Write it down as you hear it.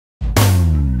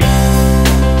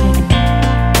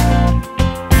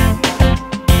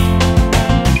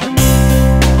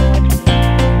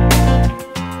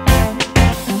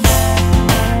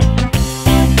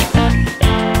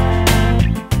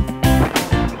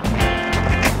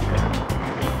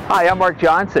Hi, I'm Mark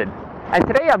Johnson, and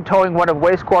today I'm towing one of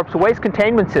Wastecorp's waste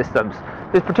containment systems.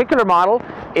 This particular model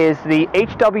is the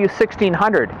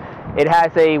HW1600. It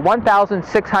has a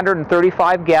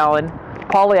 1,635-gallon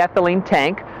polyethylene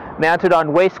tank mounted on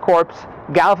Wastecorp's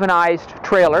galvanized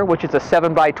trailer, which is a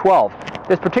 7x12.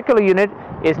 This particular unit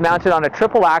is mounted on a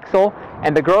triple axle,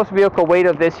 and the gross vehicle weight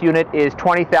of this unit is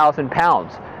 20,000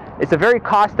 pounds. It's a very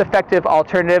cost-effective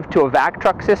alternative to a vac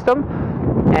truck system,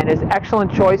 and is an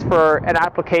excellent choice for an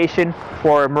application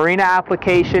for a marina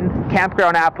application,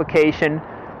 campground application,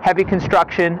 heavy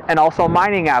construction, and also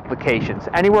mining applications.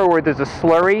 Anywhere where there's a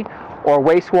slurry or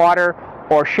wastewater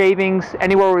or shavings,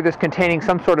 anywhere where there's containing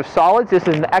some sort of solids, this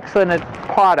is an excellent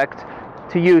product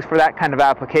to use for that kind of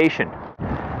application.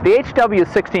 The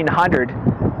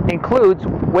HW1600 includes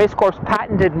Wastecorp's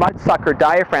patented mudsucker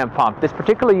diaphragm pump. This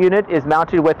particular unit is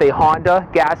mounted with a Honda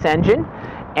gas engine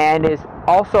and is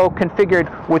also configured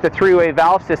with a three-way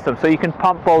valve system, so you can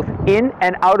pump both in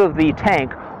and out of the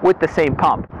tank with the same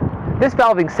pump. This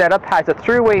valving setup has a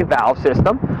three-way valve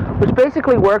system, which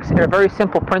basically works in a very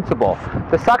simple principle.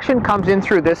 The suction comes in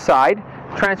through this side,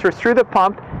 transfers through the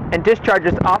pump, and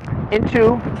discharges up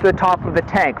into the top of the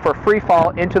tank for free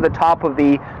fall into the top of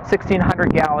the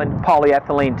 1,600-gallon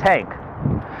polyethylene tank.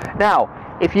 Now,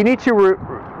 if you need to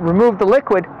remove the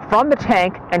liquid from the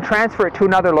tank and transfer it to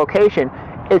another location,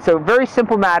 it's a very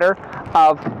simple matter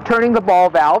of turning the ball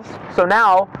valves. So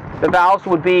now the valves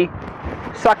would be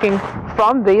sucking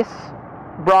from this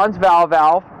bronze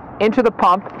valve into the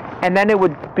pump, and then it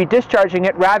would be discharging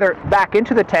it rather back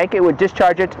into the tank. It would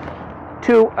discharge it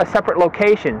to a separate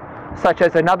location, such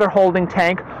as another holding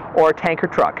tank or a tanker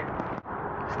truck.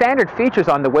 Standard features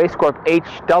on the Wastecorp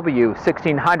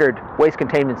HW1600 waste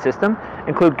containment system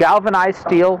include galvanized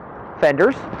steel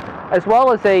fenders, as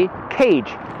well as a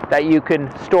cage that you can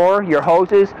store your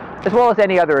hoses, as well as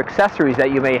any other accessories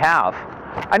that you may have.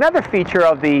 Another feature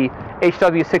of the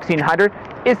HW1600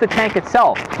 is the tank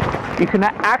itself. You can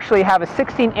actually have a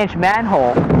 16-inch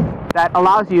manhole that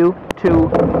allows you to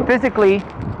physically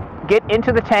get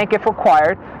into the tank if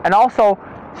required, and also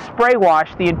spray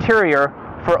wash the interior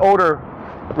for odor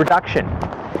reduction.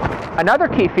 Another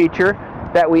key feature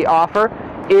that we offer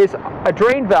is a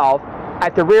drain valve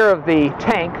at the rear of the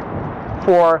tank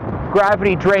for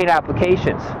gravity drain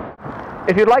applications.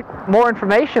 If you'd like more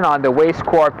information on the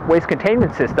Wastecorp waste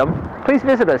containment system, please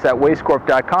visit us at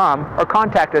wastecorp.com or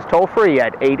contact us toll-free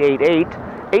at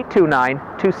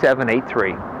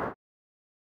 888-829-2783.